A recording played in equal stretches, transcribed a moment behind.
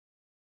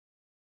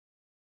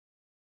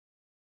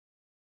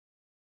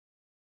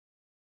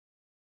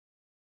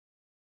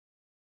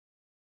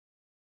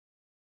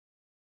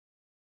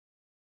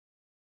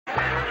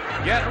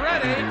Get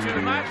ready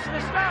to match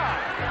the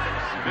stars.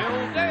 Bill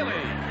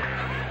Daly,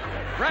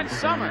 Brett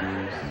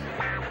Summers,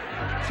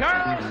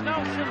 Charles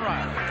Nelson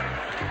Reilly,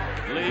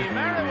 Lee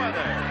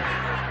Meriwether,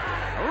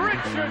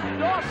 Richard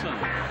Dawson,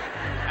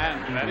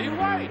 and Betty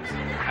White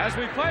as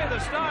we play the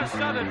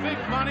star-studded Big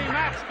Money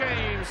Match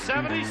Game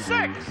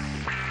 76.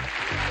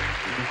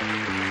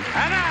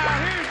 And now,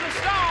 here's the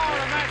star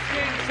of Match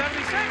Game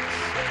 76,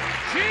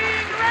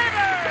 Gene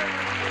Rayburn.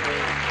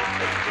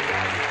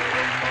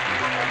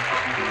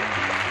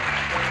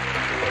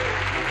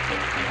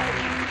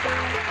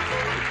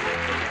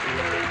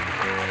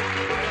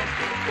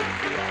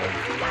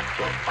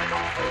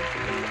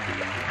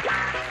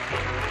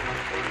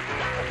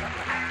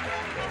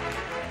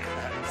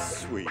 That's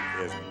sweet,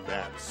 isn't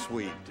that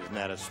sweet? Isn't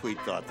that a sweet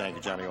thought? Thank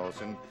you, Johnny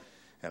Olson.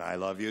 And I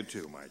love you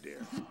too, my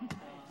dear.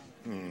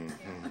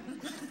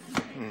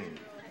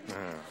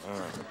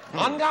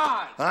 On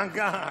guard! On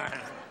guard!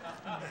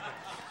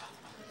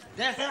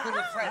 Death to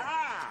the friend.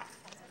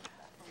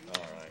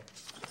 All right.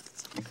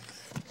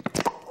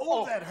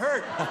 Oh, that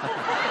hurt.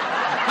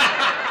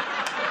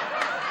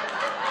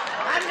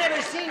 I've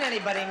never seen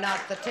anybody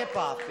knock the tip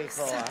off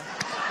before.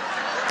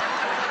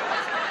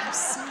 I'm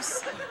so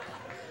sorry.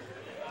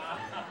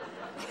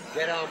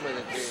 Get on with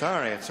it, dude.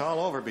 Sorry, it's all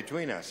over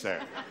between us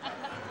there.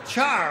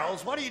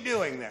 Charles, what are you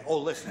doing there? Oh,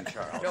 listen,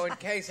 Charles. So in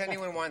case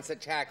anyone wants a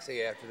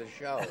taxi after the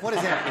show. What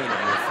does that mean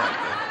on your front?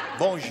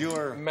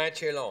 Bonjour.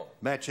 Machelon.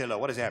 Machello.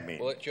 What does that mean?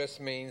 Well, it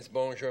just means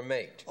bonjour,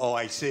 mate. Oh,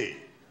 I see.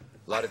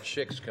 A lot of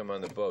chicks come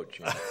on the boat,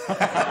 you know.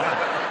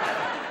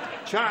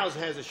 Charles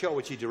has a show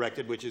which he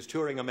directed, which is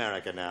touring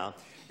America now.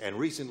 And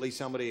recently,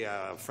 somebody,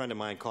 a friend of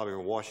mine called me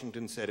from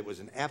Washington, said it was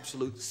an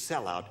absolute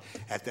sellout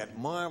at that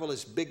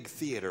marvelous big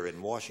theater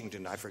in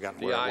Washington. I've forgotten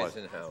where it was.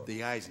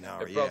 The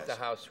Eisenhower, It broke the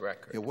house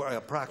record.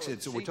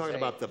 We're talking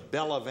about the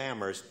Belle of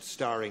Amherst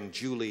starring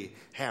Julie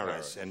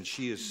Harris, and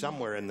she is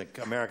somewhere in the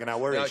America. Now,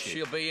 where is she?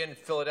 She'll be in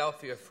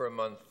Philadelphia for a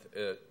month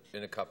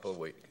in a couple of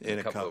weeks. In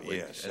a couple of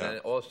weeks. Yes. And then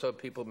also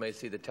people may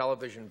see the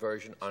television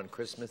version on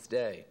Christmas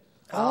Day.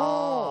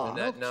 Oh, Isn't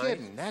that no nice?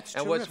 kidding. That's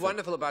And terrific. what's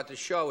wonderful about the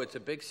show, it's a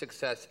big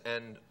success,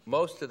 and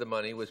most of the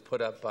money was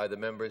put up by the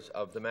members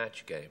of the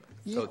match game.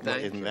 So thank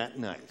you. Isn't that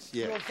nice?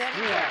 Yeah. Well, thank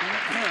you.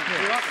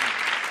 You're welcome.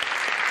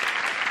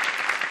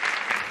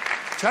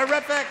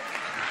 Terrific.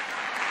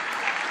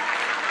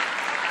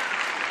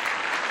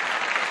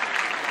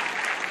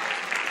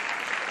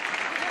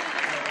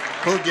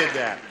 Who did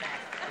that?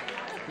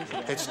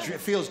 It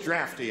feels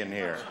drafty in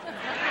here.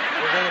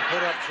 We're going to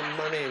put up some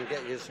money and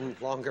get you some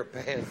longer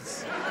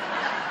pants.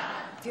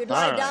 If you'd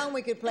lie down,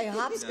 we could play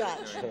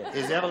hopscotch.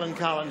 Is Evelyn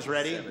Collins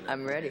ready?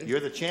 I'm ready. You're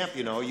the champ,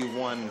 you know. You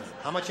won.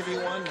 How much have you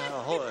won?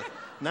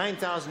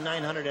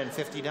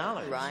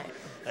 $9,950. Right.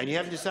 And you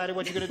haven't decided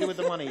what you're going to do with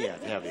the money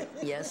yet, have you?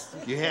 Yes.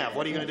 You have.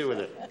 What are you going to do with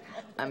it?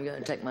 I'm going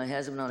to take my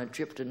husband on a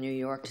trip to New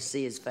York to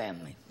see his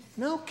family.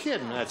 No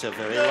kidding. That's a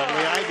very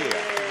lovely idea.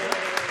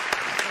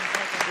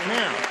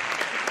 Now,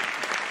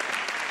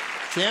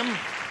 Tim,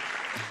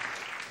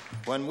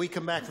 when we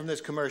come back from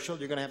this commercial,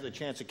 you're going to have the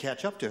chance to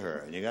catch up to her.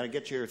 And you got to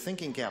get your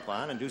thinking cap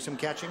on and do some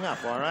catching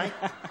up, all right?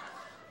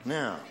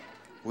 Now,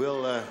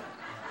 we'll,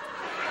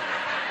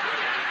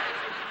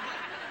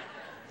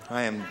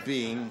 I am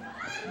being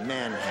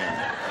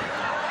manhandled.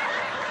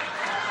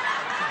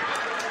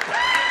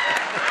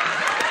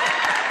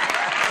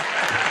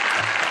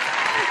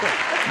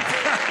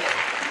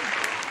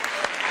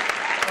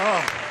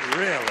 Oh,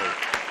 really?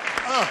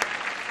 Oh.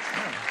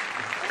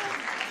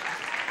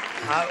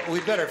 We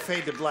better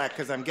fade to black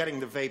because I'm getting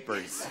the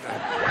vapors.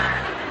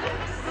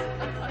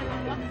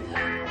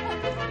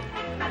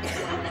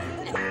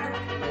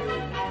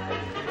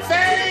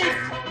 Fade!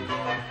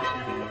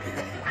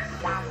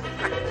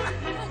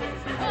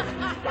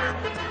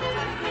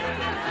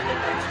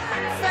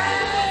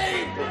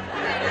 Fade!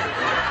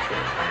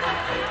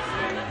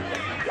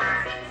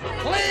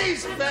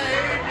 Please,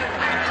 fade!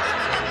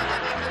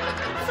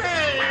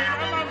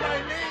 I'm on my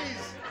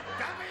knees.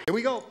 Here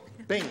we go.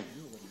 Bing.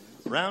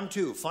 Round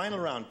two, final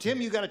round.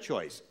 Tim, you got a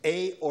choice.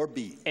 A or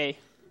B? A.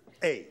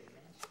 A.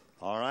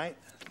 All right.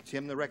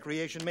 Tim, the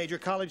recreation major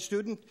college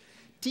student.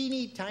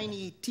 Teeny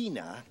tiny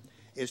Tina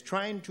is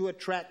trying to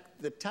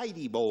attract the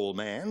tidy bowl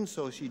man,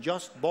 so she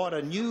just bought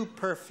a new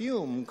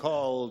perfume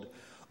called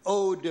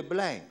Eau de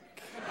Blanc.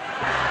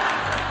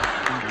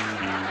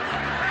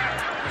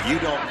 You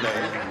don't play.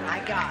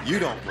 I got it. You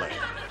don't play.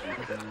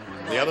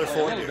 The other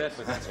four A little do. bit,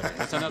 but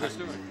that's another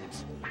story.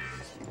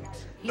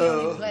 He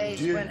only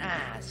plays when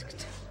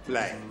asked.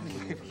 Blank.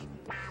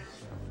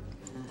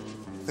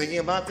 Thinking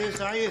about this,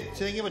 are you?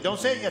 Thinking about? Don't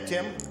say it yet,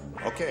 Tim.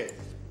 Okay.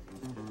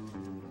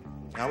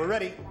 Now we're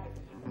ready.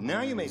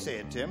 Now you may say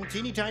it, Tim.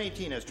 Teeny tiny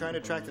Tina is trying to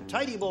attract the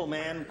tidy bowl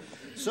man,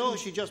 so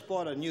she just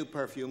bought a new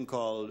perfume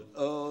called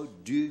Eau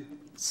de...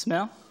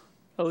 Smell?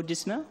 Eau de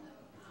smell?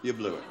 You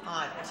blew it.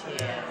 Oh,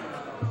 Tim.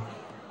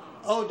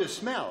 Eau de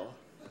smell?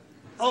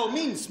 Oh,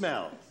 mean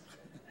smell.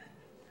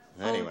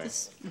 Anyway.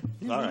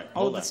 All right.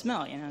 Oh, hold the on.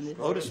 smell, you know.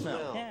 Eau de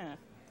smell. Yeah.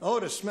 Eau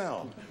de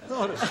smell.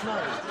 Eau de smell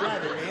is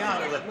driving me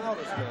out of the... Eau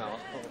de smell.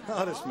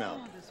 Eau de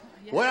smell.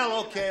 Well,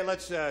 okay,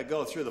 let's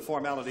go through the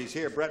formalities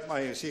here. Brett,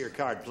 may I see your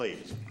card,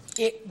 please?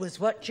 It was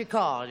what you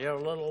call your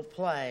little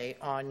play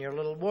on your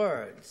little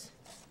words.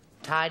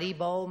 Tidy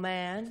bowl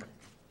man,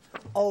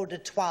 eau de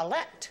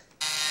toilette.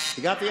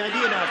 You got the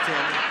idea now,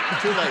 Tim.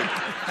 Too late.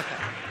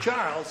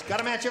 Charles, got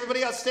to match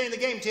everybody else. Stay in the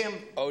game, Tim.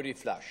 Eau de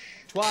flush.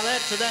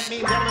 Toilette, so that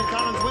means Evelyn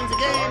Collins wins the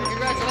game.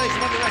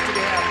 Congratulations. What the rest of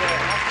you have there?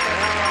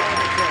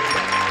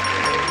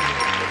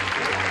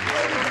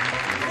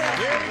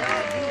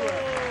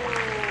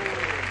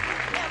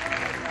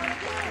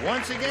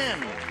 Once again,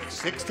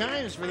 6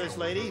 times for this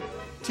lady.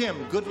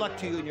 Tim, good luck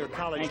to you in your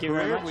college Thank you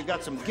career. very much. We've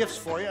got some gifts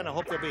for you, and I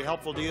hope they'll be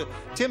helpful to you.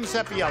 Tim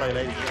Seppielli,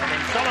 ladies and gentlemen.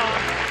 So long.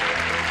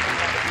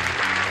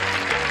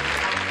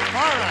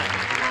 All right.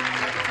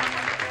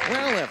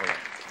 Well, Evelyn,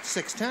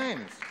 6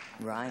 times.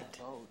 Right.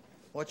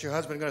 What's your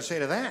husband going to say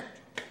to that?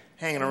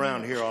 Hanging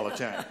around here all the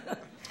time.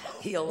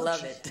 He'll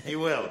love it. He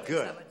will.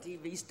 Good. I'm a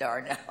TV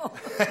star now.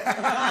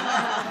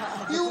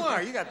 You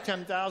are. You got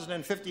 $10,050,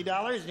 and you're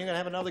going to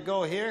have another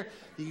go here.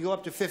 You can go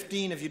up to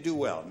 15 if you do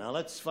well. Now,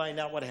 let's find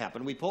out what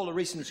happened. We polled a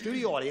recent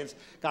studio audience,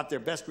 got their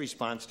best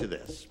response to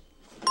this.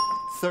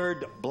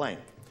 Third blank.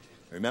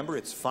 Remember,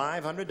 it's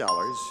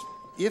 $500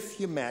 if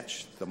you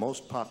match the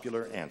most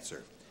popular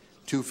answer.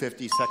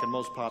 $250 second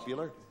most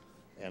popular,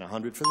 and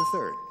 $100 for the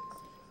third.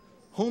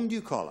 Whom do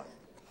you call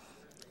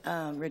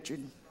on?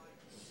 Richard.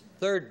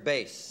 Third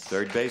base.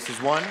 Third base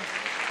is 1.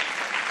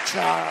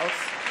 Charles.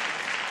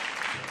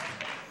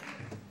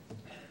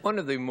 One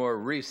of the more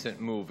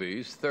recent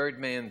movies, Third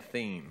Man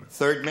Theme.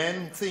 Third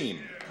man theme.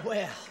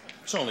 Well,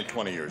 It's only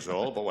 20 years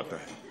old, but what the...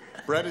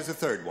 Brett is the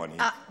third one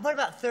here. what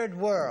about third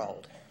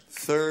world?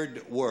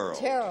 Third world.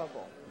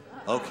 Terrible.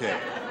 Okay.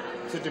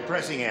 It's a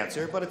depressing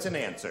answer, but it's an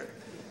answer.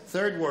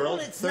 Third world,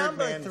 Well, it's third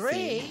number man 3.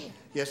 theme.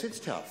 Yes, it's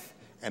tough.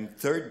 And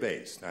third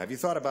base. Now, have you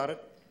thought about it?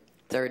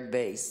 Third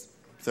base.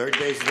 Third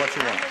base is what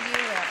you want.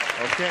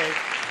 Okay.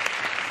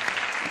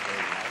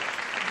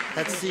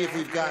 Let's see if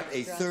we've got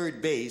a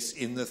third base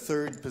in the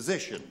third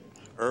position.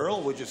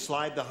 Earl, would you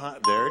slide the...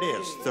 There it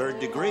is. Third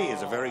degree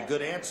is a very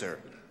good answer.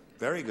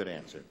 Very good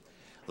answer.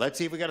 Let's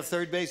see if we got a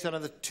third base out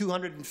of the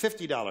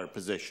 $250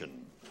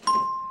 position.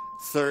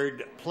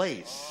 Third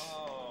place.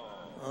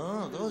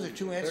 Oh, those are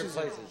 2 answers.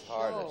 Third place is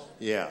hardest.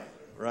 Yeah,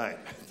 right.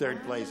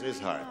 Third place is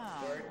hard.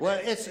 Well,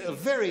 it's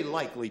very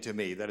likely to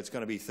me that it's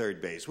going to be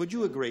third base. Would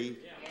you agree?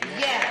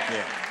 Yes.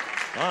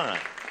 Yeah. All right.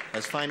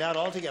 Let's find out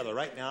all together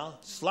right now.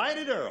 Slide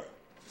it, Earl.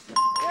 There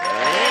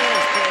it is.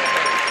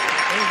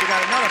 Means you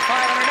got another $500.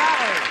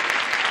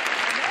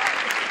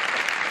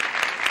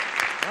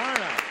 All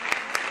right.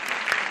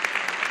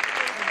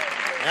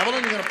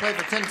 Evelyn, you're going to play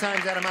for 10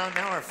 times that amount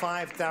now, or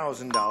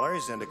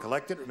 $5,000. And to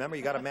collect it, remember,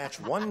 you got to match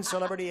 1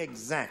 celebrity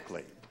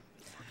exactly.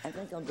 I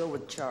think I'll go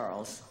with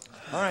Charles.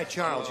 All right,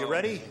 Charles, you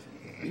ready?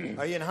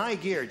 Are you in high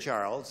gear,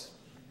 Charles?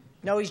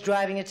 No, he's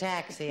driving a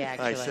taxi,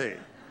 actually. I see.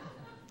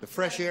 The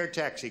Fresh Air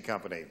Taxi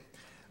Company.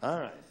 All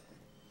right.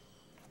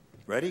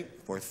 Ready?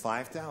 Worth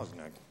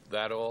 $5,000.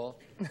 That all?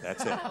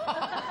 That's it.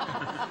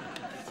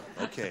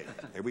 Okay,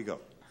 here we go.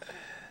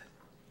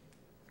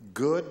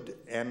 Good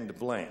and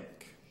blank.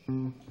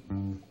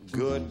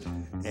 Good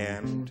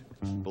and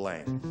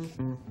blank.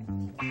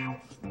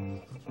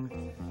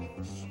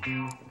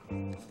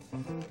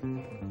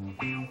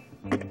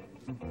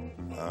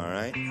 All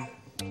right.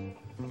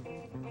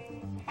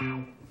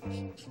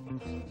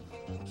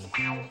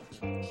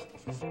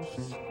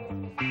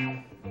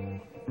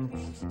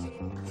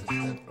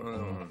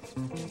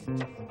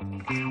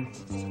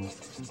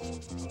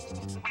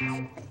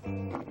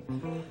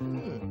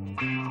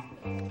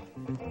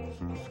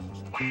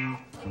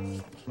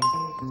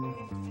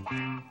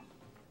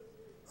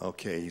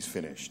 Okay, he's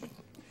finished.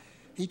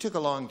 He took a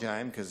long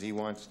time because he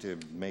wants to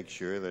make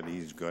sure that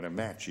he's going to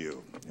match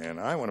you. And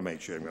I want to make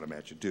sure I'm going to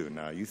match you too.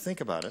 Now, you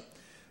think about it.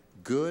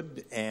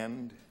 Good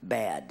and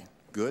Bad.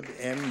 good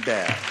and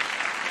bad.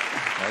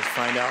 Let's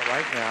find out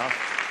right now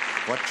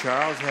what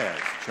Charles has.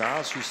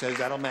 Charles, she says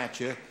that'll match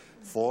you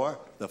for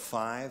the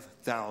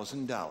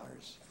 $5,000.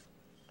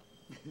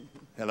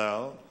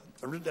 Hello?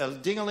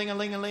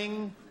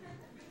 Ding-a-ling-a-ling-a-ling.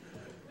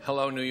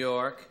 Hello, New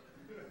York.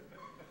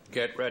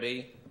 Get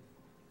ready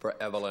for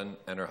Evelyn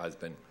and her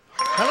husband.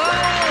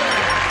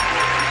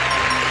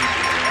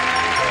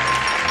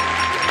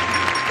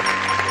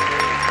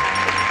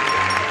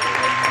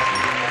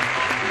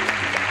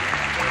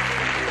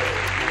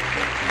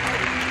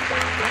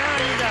 Now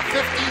you got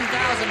 $15,500.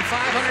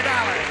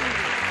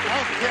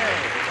 Okay.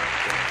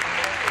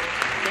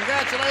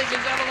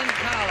 Congratulations, Evelyn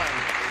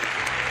Collins.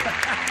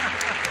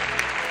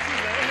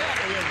 She's very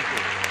happy, isn't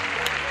she?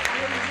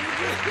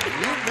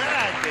 You bet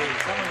I'd be.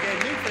 Someone gave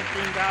me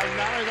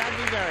 $15,000, I'd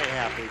be very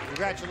happy.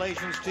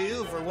 Congratulations to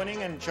you for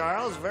winning, and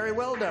Charles, very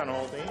well done,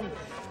 Holstein.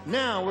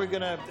 Now we're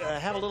going to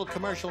have a little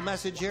commercial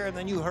message here, and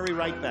then you hurry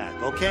right back,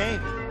 okay?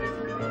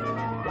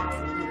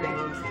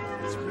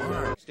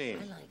 Smart.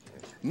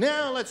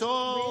 Now let's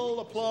all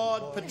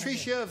applaud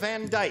Patricia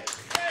Van Dyke.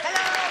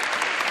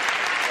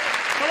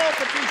 Hello,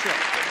 Patricia.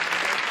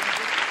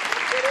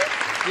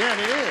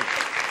 Yeah, it is.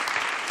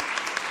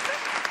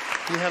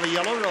 You have a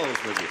yellow rose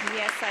with you.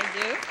 Yes, I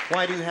do.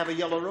 Why do you have a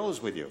yellow rose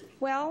with you?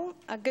 Well,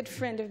 a good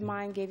friend of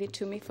mine gave it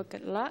to me for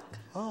good luck.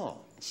 Oh.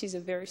 She's a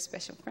very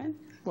special friend.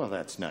 Well,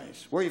 that's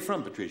nice. Where are you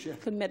from, Patricia?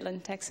 From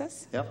Midland,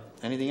 Texas. Yep.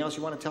 Anything else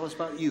you want to tell us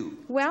about you?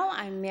 Well,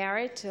 I'm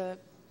married to a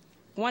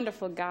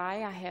wonderful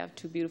guy. I have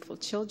 2 beautiful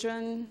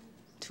children,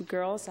 2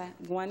 girls.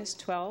 One is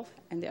 12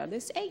 and the other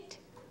is 8.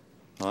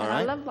 All and right.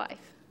 I love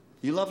life.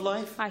 You love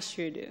life? I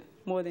sure do,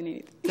 more than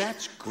anything.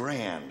 That's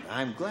grand.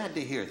 I'm glad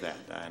to hear that.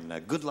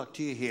 And good luck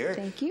to you here.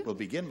 Thank you. We'll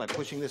begin by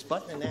pushing this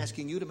button and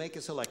asking you to make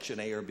a selection,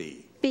 A or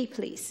B. B,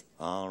 please.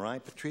 All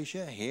right,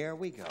 Patricia, here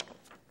we go.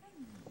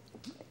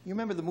 You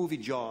remember the movie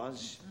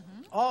Jaws?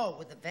 Oh,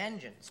 with a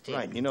vengeance, Tim.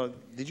 Right. You know,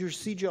 did you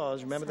see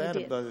Jaws? Remember Yes,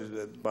 I that?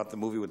 did. About the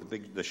movie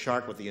with the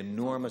shark with the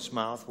enormous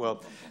mouth?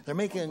 Well, they're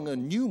making a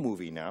new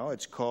movie now.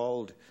 It's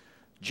called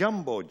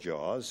Jumbo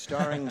Jaws,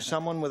 starring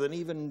someone with an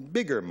even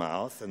bigger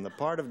mouth, and the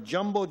part of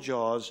Jumbo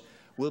Jaws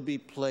will be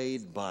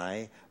played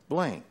by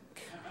blank.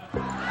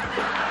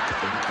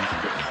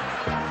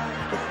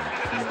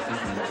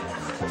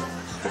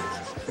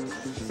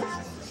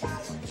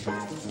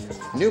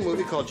 New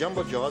movie called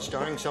Jumbo Jaws,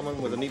 starring someone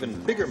with an even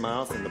bigger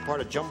mouth, and the part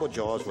of Jumbo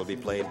Jaws will be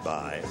played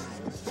by...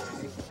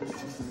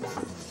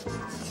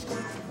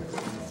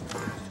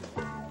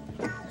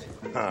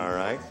 All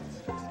right.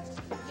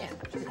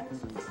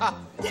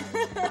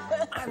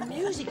 Our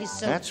music is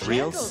so That's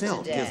real gentle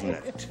silk, today. isn't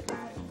it?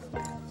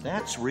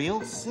 That's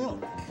real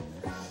silk.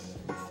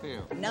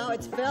 No,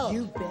 it's felt.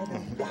 You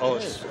better. Oh,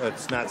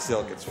 it's not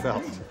silk, it's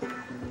felt.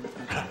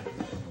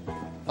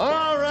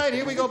 All right,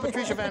 here we go,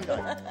 Patricia Van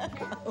Dyke.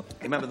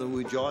 Remember the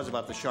movie Jaws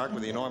about the shark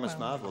with the enormous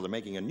mouth? Well, they're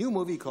making a new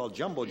movie called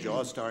Jumbo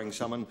Jaws, starring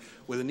someone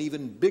with an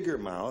even bigger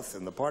mouth,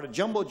 and the part of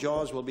Jumbo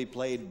Jaws will be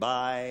played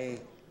by...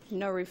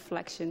 No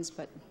reflections,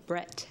 but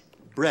Brett.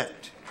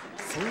 Brett.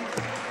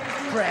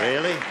 Brett.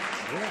 Really?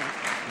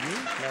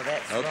 No,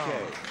 that's Okay.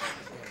 wrong.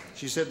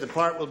 She said the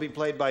part will be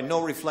played by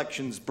No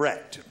Reflections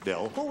Brett,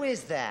 Bill. Who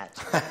is that?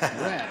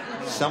 Brett.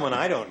 Someone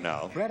I don't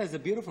know. Brett has a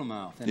beautiful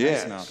mouth. A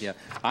Yes. nice mouth, yeah.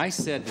 I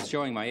said,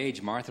 showing my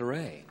age, Martha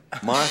Ray.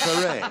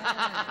 Martha Ray.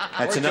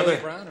 That's Or another.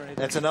 Joey Brown or anything.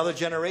 That's another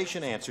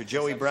generation answer.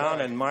 Joey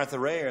Brown and Martha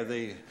Ray are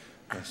the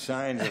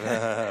signs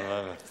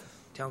of.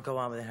 Don't go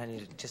on with it, honey.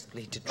 It'll just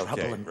lead to trouble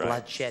Okay, and right.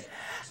 bloodshed.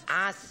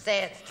 I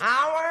said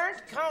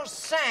Howard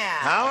Cosell.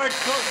 Howard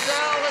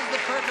Cosell is the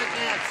perfect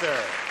answer.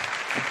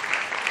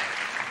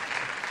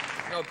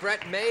 No,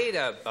 Brett made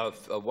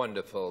a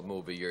wonderful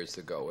movie years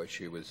ago where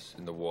she was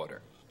in the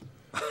water.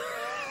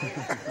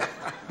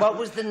 What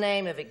was the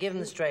name of it? Give him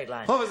the straight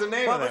line. What was the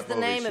name What of was that the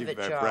movie name of she- it,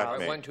 Brett Charles?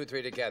 made? 1, 2,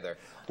 3 together.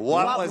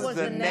 What was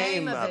the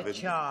name of it?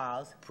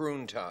 Charles?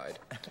 Prune Tide.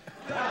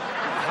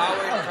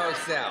 Howard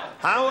Cosell.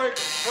 Howard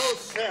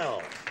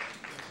Cosell.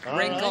 All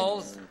right.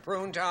 Wrinkles,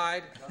 Prune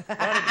Tide.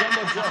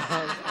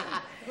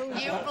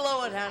 You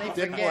blew it, honey.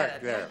 Didn't Forget work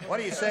it. there. What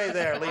do you say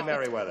there, Lee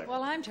Meriwether?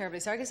 Well, I'm terribly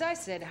sorry because I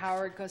said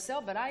Howard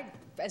Cosell, but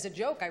as a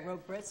joke, I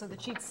wrote Brett so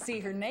that she'd see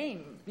her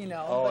name, you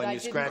know. Oh, but and I you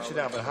didn't- scratched it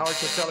out. But Howard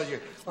Cosell is your.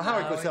 Well,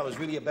 Howard Cosell is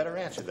really a better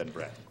answer than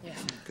Brett. Yeah.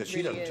 Because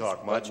she Really doesn't is.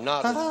 talk much. But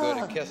not as good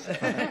a kisser.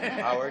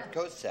 Howard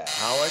Cosell.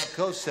 Howard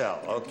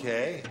Cosell.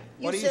 Okay.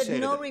 What do you said say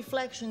no to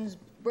reflections,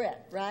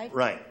 Brett, right?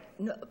 Right.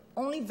 No,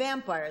 only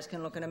vampires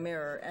can look in a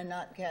mirror and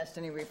not cast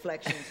any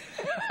reflections.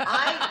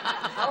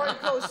 Howard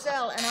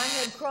Cosell, and I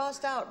had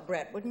crossed out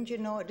Brett. Wouldn't you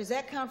know it? Does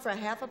that count for a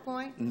half a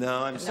point?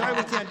 No, I'm sorry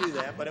we can't do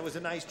that, but it was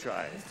a nice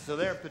try. So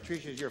there,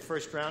 Patricia, is your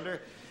first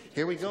rounder.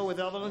 Here we go with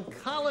Evelyn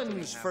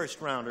Collins' first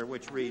rounder,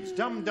 which reads,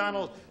 Dumb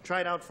Donald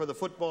tried out for the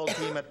football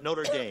team at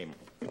Notre Dame.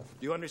 Do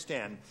you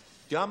understand?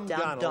 Dumb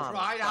Donald.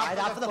 Right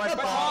out for the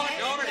football.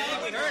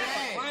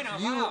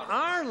 You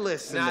are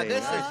listening. Now,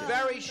 this is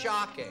very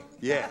shocking.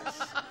 Yes.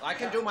 I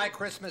can do my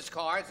Christmas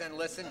cards and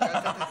listen just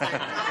at the same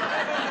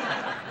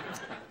time.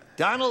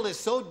 Donald is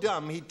so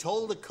dumb, he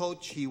told the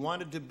coach he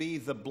wanted to be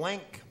the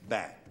blank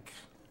back.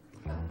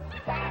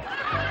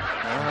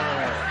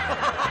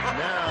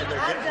 Now they're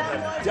getting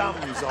the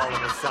dumbs all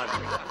of a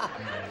sudden.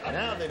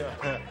 Now they don't.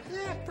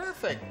 Yeah,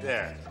 perfect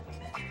there.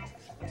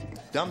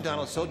 Dumb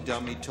Donald's so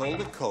dumb, he told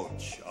the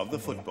coach of the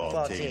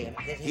football team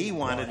that he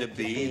wanted to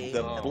be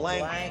the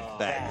blank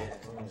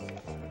back.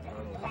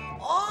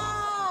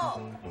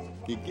 Oh!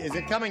 Is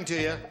it coming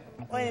to you?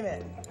 Wait a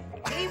minute.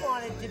 He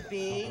wanted to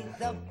be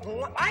the...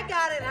 I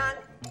got it, hon.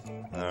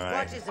 All right.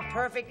 What is the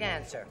perfect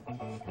answer?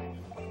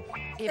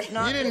 If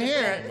not... You didn't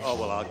hear it? Oh,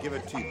 well, I'll give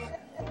it to you.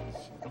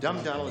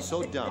 Dumb Donald is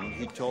so dumb,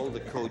 he told the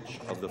coach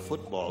of the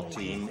football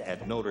team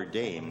at Notre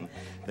Dame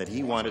that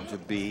he wanted to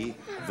be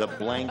the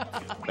blank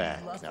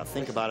back. Now,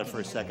 think about it for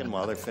a second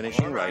while they're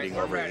finishing writing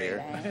over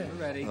here.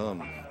 Ready. Oh,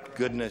 my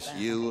goodness,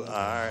 you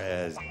are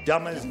as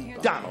dumb as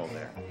Donald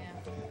there.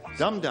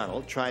 Dumb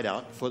Donald tried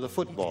out for the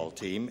football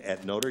team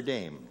at Notre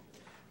Dame.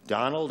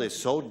 Donald is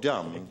so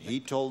dumb, he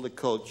told the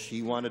coach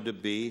he wanted to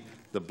be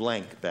the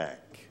blank back.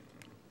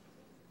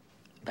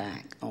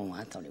 Back. Oh,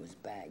 I thought it was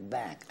back.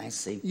 Back. I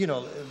see. You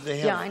know, they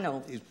have... Yeah, I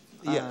know.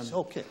 Yes,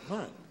 okay, all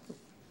right.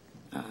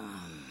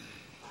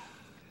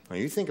 Now,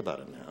 you think about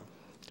it now.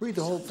 Read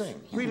the whole thing.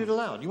 Read it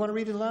aloud. You want to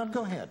read it aloud?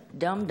 Go ahead.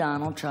 Dumb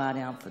Donald tried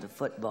out for the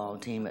football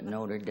team at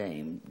Notre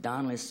Dame.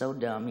 Donald is so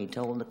dumb, he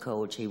told the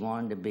coach he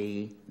wanted to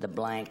be the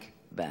blank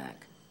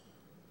back.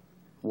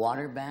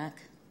 Water back?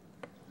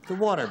 The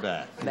water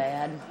back.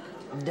 Bad.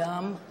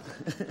 Dumb.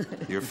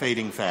 You're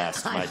fading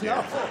fast, my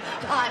dear.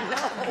 I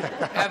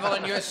know.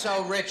 Evelyn, you're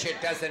so rich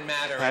it doesn't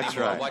matter That's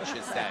anymore right. what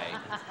you say.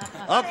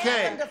 What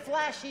Okay. happened to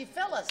Flashy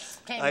Phyllis?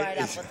 Came right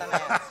up with the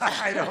man.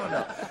 I don't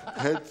know.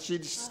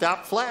 She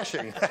stopped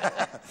flashing.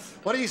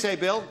 What do you say,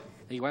 Bill?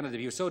 He wanted to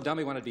be so dumb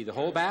he wanted to be the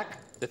whole back,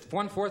 the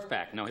 1/4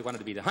 back. No, he wanted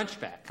to be the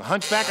hunchback. The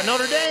Hunchback of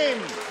Notre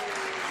Dame.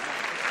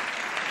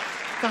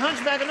 The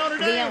Hunchback of Notre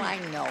Dame. Bill, I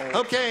know.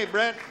 Okay,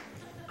 Brett.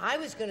 I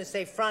was going to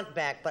say front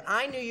back, but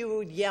I knew you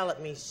would yell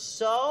at me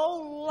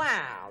so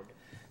loud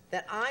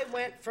that I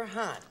went for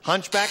Hunt.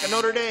 Hunchback of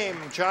Notre Dame.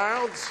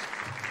 Charles?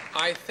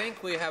 I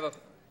think we have a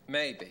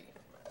maybe.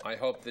 I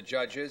hope the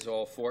judges,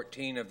 all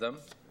 14 of them.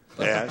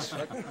 Yes.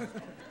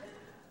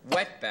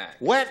 Wetback.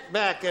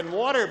 Wetback and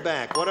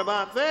waterback. What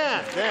about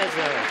that? There's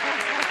a...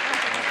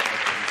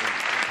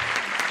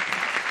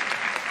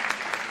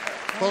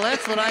 Well,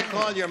 that's what I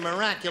call your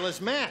miraculous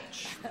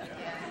match.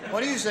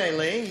 What do you say,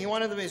 Lee? He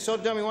wanted to be so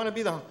dumb he wanted to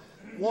be the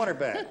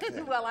waterback.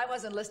 Well, I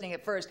wasn't listening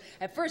at first.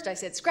 At first I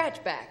said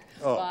scratchback,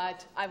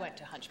 but I went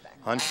to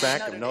hunchback.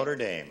 Hunchback of Notre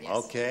Dame. Yes.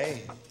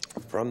 Okay.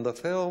 From the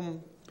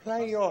film,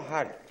 Play Your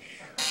Hunch.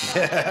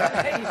 You're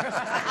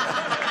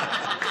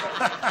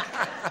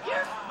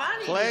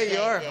funny. Play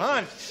your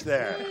hunch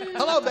there.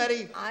 Hello,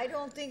 Betty. I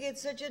don't think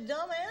it's such a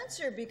dumb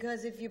answer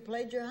because if you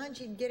played your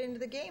hunch, you'd get into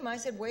the game. I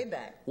said way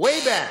back.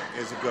 Way back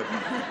is a good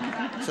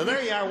one. So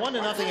there you are,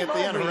 1-0 at the end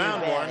of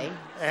round one.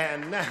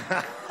 And now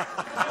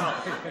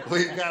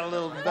we've got a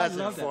little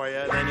message for you.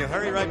 And you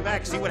hurry right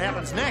back, see what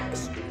happens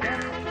next.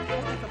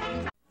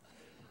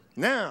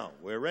 Now,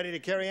 we're ready to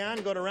carry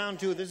on, go to round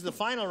two. This is the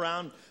final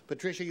round.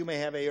 Patricia, you may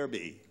have A or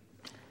B.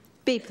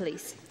 B,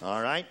 please.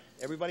 All right.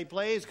 Everybody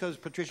plays because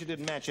Patricia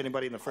didn't match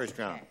anybody in the first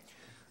round.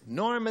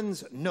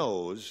 Norman's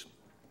nose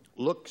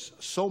looks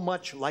so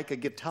much like a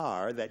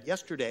guitar that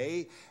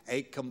yesterday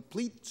a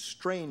complete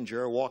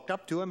stranger walked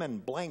up to him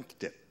and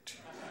blanked it.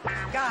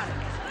 Got it.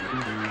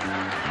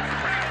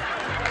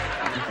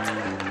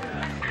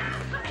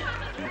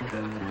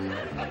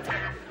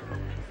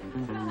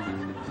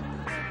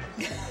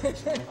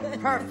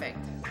 Perfect.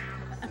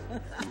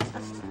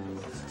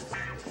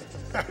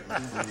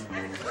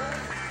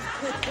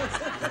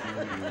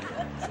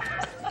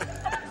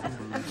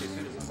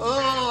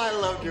 Oh, I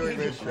love doing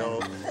this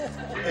show.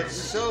 It's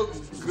so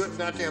good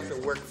not to have to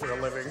work for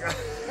a living.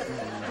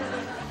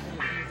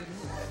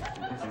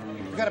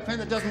 You got a pen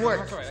that doesn't work?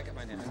 That's all right, I got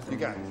mine now. You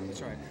got it.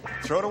 That's right.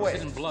 Throw it away.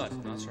 It's in blood.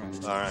 No, that's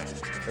right. All right.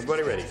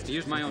 Everybody ready? I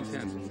used my own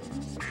pen.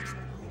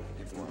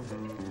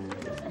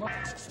 All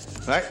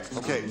right.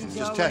 Okay.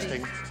 Just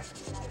testing.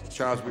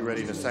 Charles, be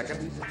ready in a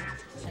second.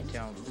 I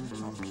don't.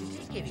 I'll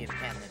give you a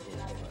pen to do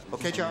it.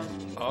 Okay, Charles?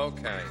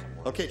 Okay.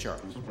 Okay,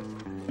 Charles.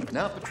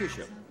 Now,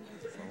 Patricia,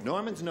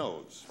 Norman's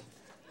nose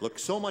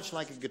looks so much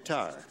like a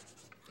guitar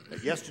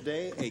that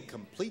yesterday a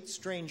complete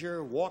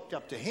stranger walked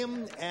up to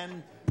him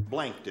and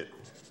blanked it.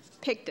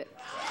 Picked it.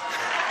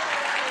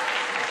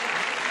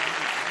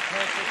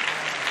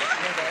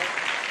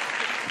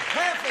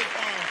 Perfect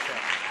answer.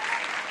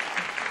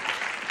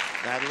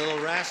 That little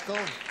rascal,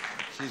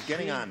 she's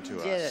getting on to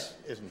did us,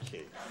 isn't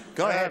she?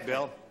 Go ahead,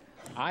 Bill.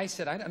 I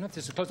said, I don't know if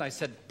this is close. I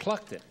said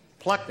plucked it.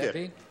 Plucked Would that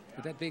it. be?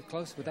 Would that be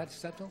close? Would that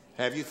acceptable?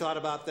 Have you thought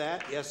about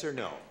that? Yes or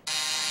no?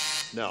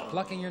 No.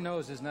 Plucking your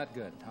nose is not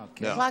good.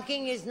 Okay. No.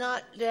 Plucking is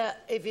not,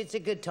 if it's a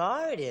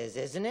guitar, it is,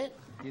 isn't it?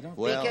 You don't?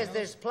 Well, Because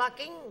there's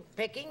plucking,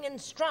 picking, and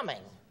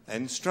strumming.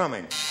 and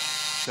strumming.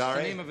 It's the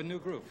Sorry, name of a new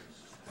group.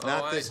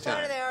 not Oh, this Why are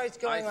time. they always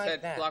I going like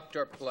said that? plucked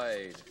or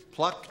played.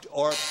 Plucked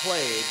or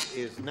played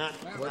is not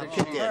what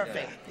you get.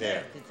 Perfect.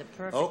 There. It's a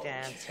perfect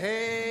answer.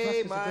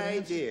 Okay, my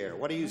dear.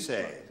 What do you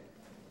say?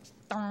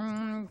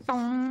 Picked.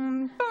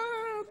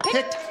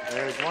 Picked.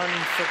 There's one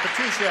for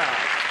Patricia.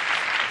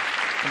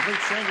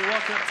 Complete stranger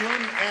walked up to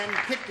him and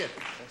picked it.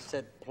 I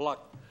said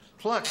pluck.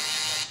 Plucked.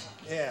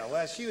 Yeah,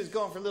 well, she was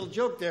going for a little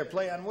joke there,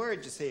 play on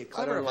words, you see. I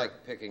Clever. don't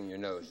like picking your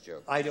nose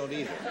joke. I don't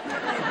either. I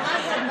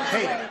had my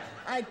Hey. way.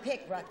 I'd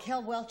pick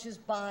Raquel Welch's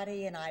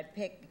body, and I'd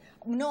pick...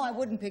 No, I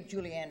wouldn't pick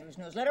Julie Andrews'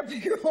 nose. Let her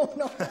pick her own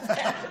nose. Okay,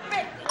 there's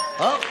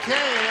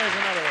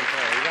another one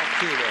for you. You got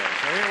two there.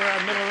 So here we're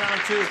at middle of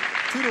round two.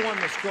 2-1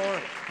 the score.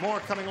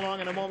 More coming along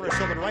in a moment or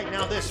so, but right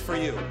now this for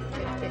you.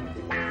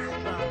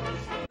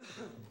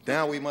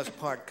 Now we must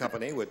part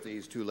company with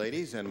these two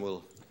ladies, and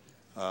we'll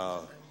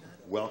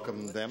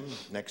welcome them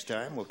next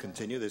time. We'll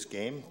continue this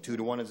game.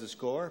 2-1 is the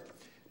score,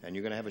 and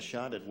you're going to have a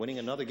shot at winning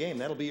another game.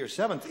 That'll be your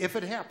seventh, if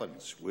it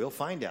happens. We'll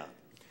find out.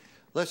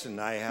 Listen,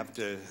 I have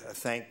to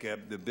thank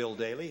Bill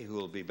Daly, who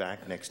will be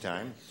back next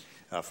time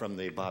from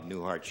the Bob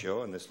Newhart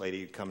Show. And this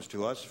lady comes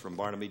to us from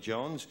Barnaby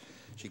Jones.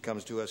 She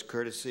comes to us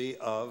courtesy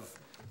of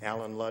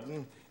Alan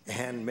Ludden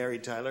and Mary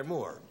Tyler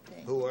Moore,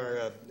 who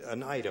are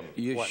an item.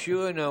 You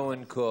sure no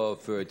one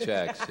called for a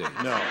taxi?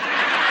 No.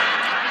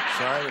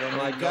 Sorry, we don't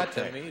I need got no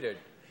to taxi. meet her.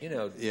 you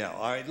know. Yeah,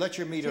 all right, let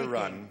your meter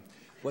run.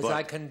 Was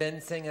I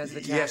convincing as the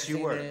taxi Yes, you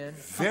were. man?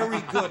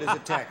 Very good as a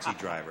taxi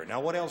driver.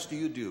 Now, what else do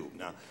you do?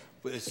 Now,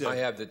 I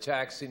have the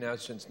taxi now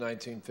since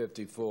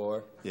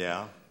 1954.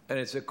 Yeah. And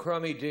it's a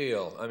crummy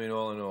deal, I mean,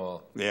 all in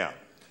all. Yeah.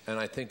 And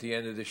I think the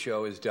end of the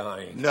show is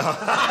dying. No.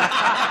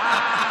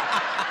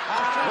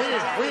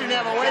 we didn't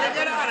have a way to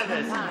get out of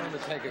this. I'm going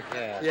to take a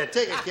cab. Yeah,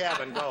 take a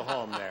cab and go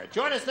home there.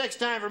 Join us next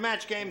time for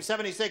Match Game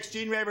 76.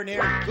 Gene Rayburn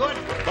here.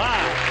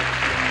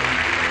 Goodbye.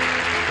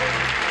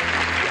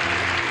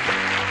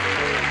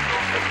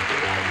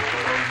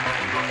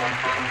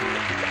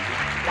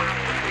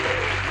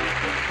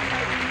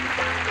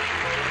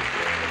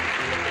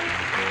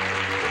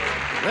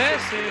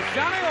 This is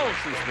Johnny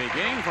Olson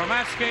speaking for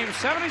Match Game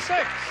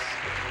 76,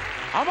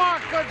 a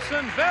Mark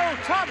Goodson, Bill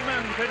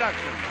Todman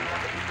production.